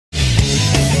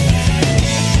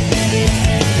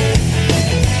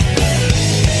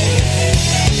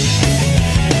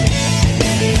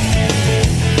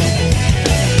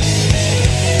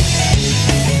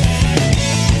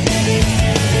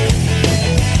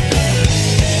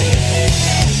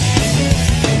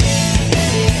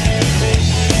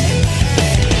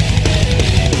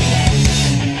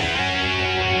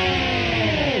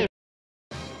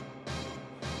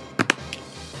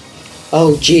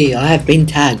Oh gee, I have been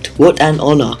tagged. What an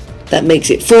honour. That makes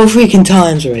it 4 freaking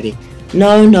times already.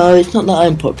 No, it's not that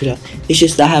I'm popular. It's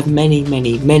just that I have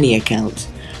many accounts.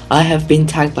 I have been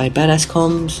tagged by Badass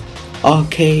Comms,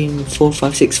 Arcane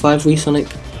 4565 Resonic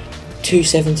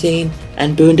 217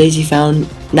 and Boo and Daisy Found,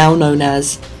 now known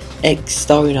as X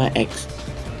Starry Night X.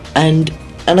 And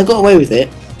I got away with it.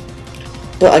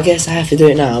 But I guess I have to do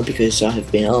it now because I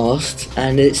have been asked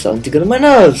and it's starting to get on my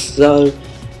nerves. So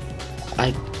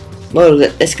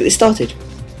let's get this started.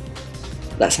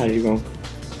 That sounded wrong.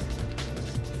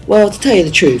 Well, to tell you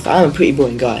the truth, I am a pretty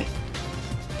boring guy.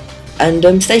 And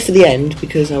stay for the end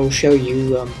because I will show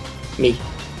you me.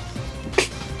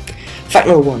 Fact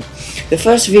number 1. The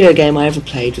first video game I ever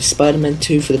played was Spider-Man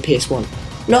 2 for the PS1.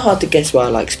 Not hard to guess why I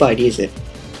like Spidey, is it?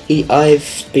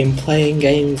 I've been playing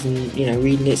games and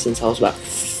reading it since I was about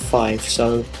 5,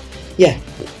 so yeah.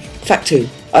 Fact 2.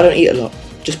 I don't eat a lot.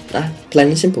 Just plain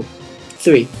and simple.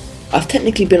 3. I've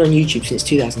technically been on YouTube since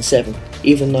 2007,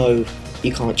 even though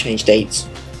you can't change dates.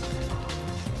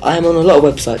 I am on a lot of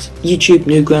websites: YouTube,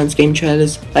 Newgrounds, Game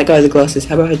Trailers, That Guy with the Glasses,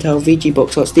 Habbo Hotel, VG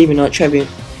Box Art, Stevie Knight, Trevian,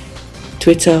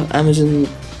 Twitter, Amazon,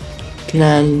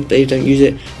 Canon, but you don't use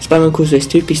it, Spider-Man Courseways,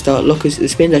 2P Start, Lockers, The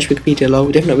Spin Dash, Wikipedia,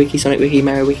 LOL, Definite Wiki, Sonic Wiki,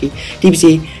 Mario Wiki,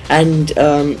 DBC, and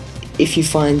if you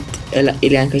find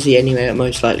Iliankozy anywhere, it'll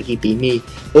most likely be me.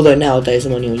 Although nowadays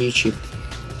I'm only on YouTube,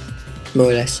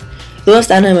 more or less. The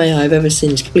worst anime I've ever seen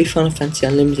is probably Final Fantasy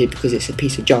Unlimited because it's a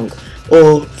piece of junk.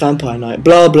 Or Vampire Knight,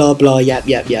 blah blah blah, yap,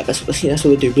 that's what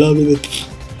we do, blah blah blah.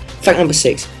 Fact number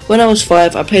 6. When I was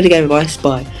 5, I played a game of I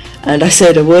Spy, and I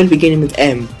said a word beginning with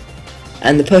M,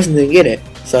 and the person didn't get it,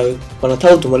 so when I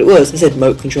told them what it was, I said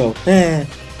remote control.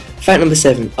 Fact number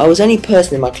 7. I was the only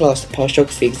person in my class to pass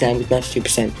geography exam with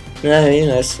 92%.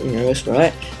 That's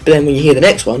right. But then when you hear the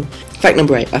next one, fact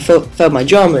number 8. I failed my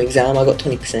drama exam, I got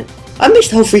 20%. I missed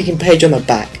the whole freaking page on the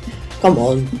back. Come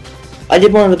on. I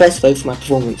did one of the best though for my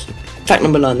performance. Fact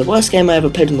number 9. The worst game I ever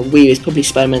played on the Wii is probably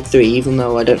Spider-Man 3, even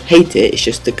though I don't hate it, it's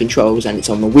just the controls and it's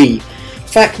on the Wii.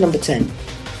 Fact number 10.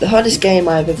 The hardest game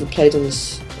I have ever played on the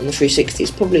 360 is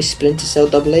probably Splinter Cell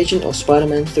Double Agent or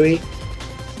Spider-Man 3.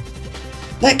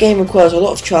 That game requires a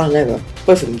lot of trial and error.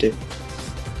 Both of them do.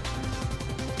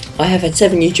 I have had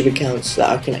 7 YouTube accounts that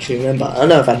I can actually remember. I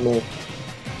know I've had more.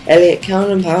 Elliot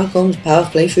Cowan, Powercoms, Power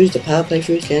Playthroughs, The Power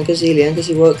Playthroughs,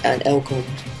 Liankozy Work, and Lcoms.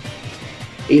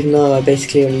 Even though I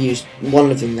basically only use one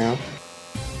of them now.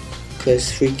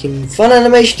 Because freaking Fun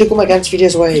Animation took all my dance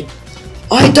videos away.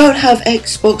 I don't have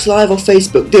Xbox Live or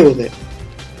Facebook, deal with it.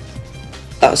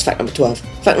 That was fact number 12.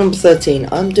 Fact number 13.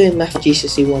 I'm doing Math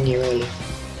GCSE 1 year early.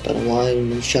 Don't know why,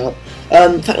 I'm shut up.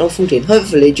 Fact number 14.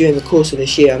 Hopefully during the course of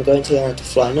this year I'm going to learn how to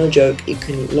fly. No joke, you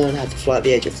can learn how to fly at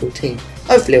the age of 14.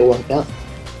 Hopefully it'll work out.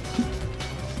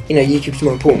 YouTube's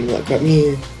more important than that crap.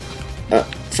 Yeah.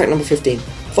 Fact number 15.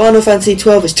 Final Fantasy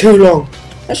 12 is too long.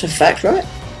 That's a fact, right?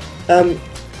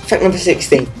 Fact number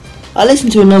 16. I listen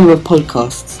to a number of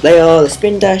podcasts. They are The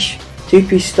Spin Dash,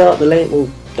 2P Start, The Lane... Well,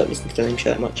 don't listen to the Lane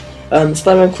Show that much.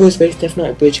 Spider-Man Courseways,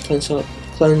 Definite Bridge, Clone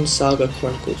Saga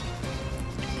Chronicles.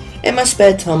 In my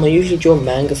spare time, I usually draw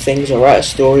manga things, or write a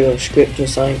story or a script or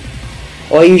something.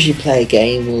 Or I usually play a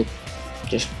game, or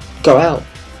just go out.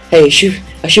 Hey,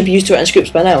 I should be used to writing scripts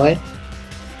by now, eh?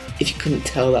 If you couldn't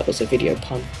tell, that was a video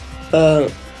pun.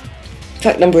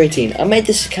 Fact number 18. I made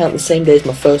this account the same day as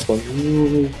my first one.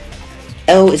 Ooh.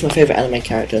 L is my favourite anime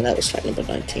character, and that was fact number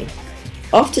 19.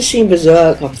 After seeing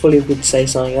Berserk, I probably would say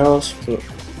something else, but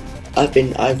I've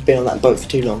been on that boat for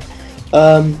too long.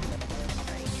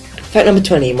 Fact number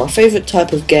 20. My favourite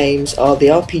type of games are the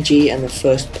RPG and the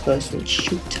first-person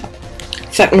shooter.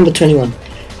 Fact number 21.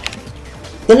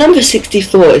 The number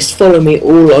 64 is following me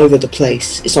all over the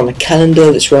place. It's on a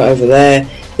calendar that's right over there.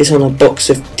 It's on a box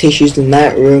of tissues in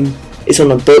that room. It's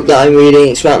on a book that I'm reading.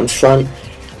 It's right in front.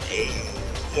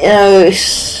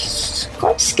 It's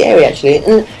quite scary actually.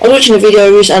 And I was watching a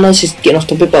video recently, I know this is getting off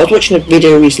topic, but I was watching a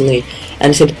video recently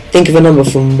and it said, think of a number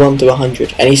from 1 to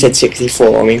 100. And he said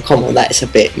 64. I mean, come on, that is a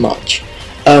bit much.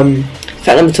 Fact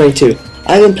number 22.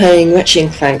 I've been playing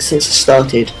Ratchet & Clank since I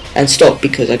started and stopped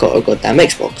because I got a goddamn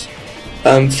Xbox.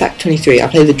 Fact 23. I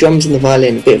play the drums and the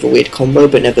violin, a bit of a weird combo,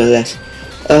 but nevertheless.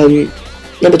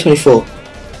 Number 24.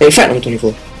 Fact number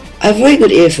 24. I have a very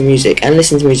good ear for music and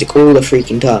listen to music all the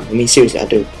freaking time. I mean, seriously, I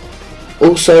do.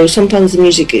 Also, sometimes the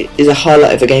music is a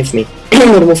highlight of a game for me.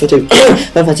 Modern Warfare 2.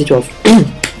 Final Fantasy 12.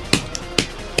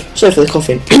 Sorry for the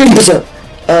coughing.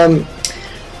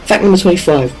 Fact number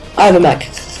 25. I have a Mac.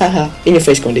 Haha, in your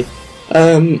face, Gandhi.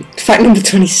 Fact number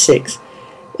 26.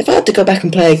 If I had to go back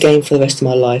and play a game for the rest of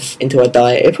my life until I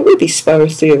die, it'd probably be Spyro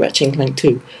 3 or Ratchet & Clank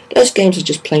 2. Those games are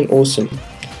just plain awesome.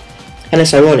 and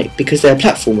that's ironic because they're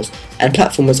platformers, and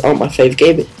platformers aren't my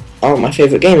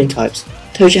favourite gaming types.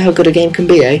 Tells you how good a game can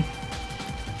be, eh?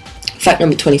 Fact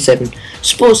number 27.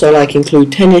 Sports I like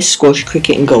include tennis, squash,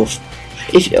 cricket and golf.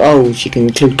 If you can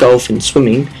include golf and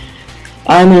swimming.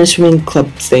 I'm in a swimming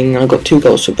club thing and I got 2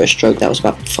 goals for breaststroke. That was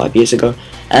about 5 years ago.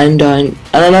 And I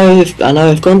know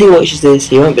if Gandhi watches this,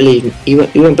 he won't believe me. He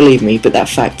won't believe me, but that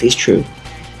fact is true.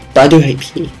 But I do hate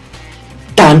PE.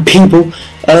 Damn people.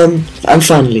 And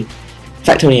finally,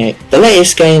 fact 28. The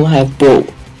latest game I have bought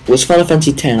was Final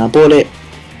Fantasy X.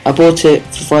 I bought it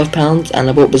for £5 and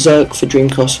I bought Berserk for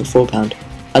Dreamcast for £4.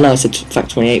 I know I said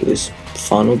fact 28 was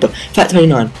final, but fact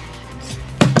 29.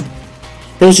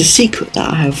 There's a secret that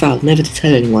I have vowed never to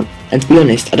tell anyone, and to be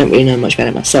honest, I don't really know much about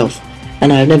it myself,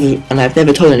 and I've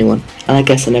never told anyone, and I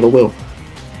guess I never will.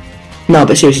 No,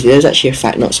 but seriously, there's actually a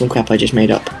fact, not some crap I just made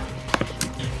up.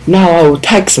 Now I will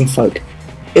tag some folk.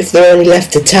 If they're only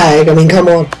left to tag, I mean, come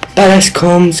on. Badass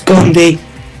Comms, Gandhi,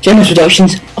 Genesis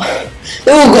Productions,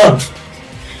 they're all gone.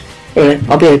 Anyway,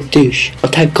 I'll be a douche. I'll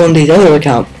tag Gandhi's other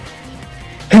account.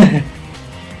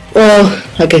 Well,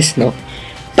 I guess not.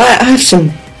 But I have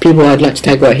some people I'd like to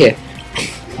tag right here.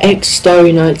 X,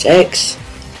 Starry Nights X,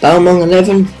 Balmong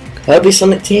 11, Kirby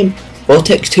Sonic Team,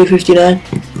 Vortex 259,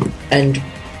 and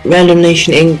Random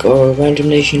Nation Inc. or Random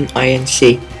Nation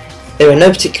Inc. They're in no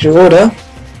particular order.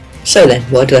 So then,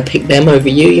 why did I pick them over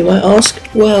you might ask?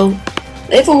 Well,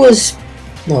 they've always,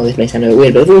 well, this may sound a bit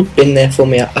weird, but they've always been there for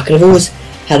me. I could have always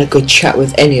had a good chat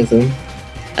with any of them.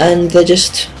 And they're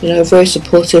just, very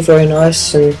supportive, very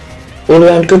nice, and all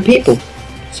around good people.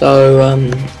 So,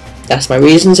 that's my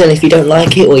reasons, and if you don't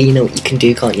like it, well, you know what you can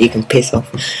do, can't you? You can piss off.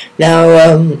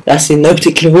 Now, that's in no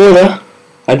particular order,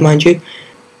 I'd mind you.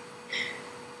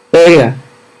 There we go.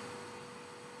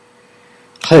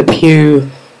 Hope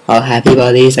you are happy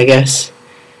by these, I guess.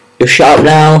 You're shut up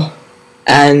now,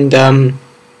 and,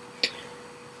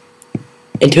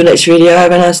 until next video,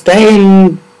 have a nice day,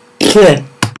 and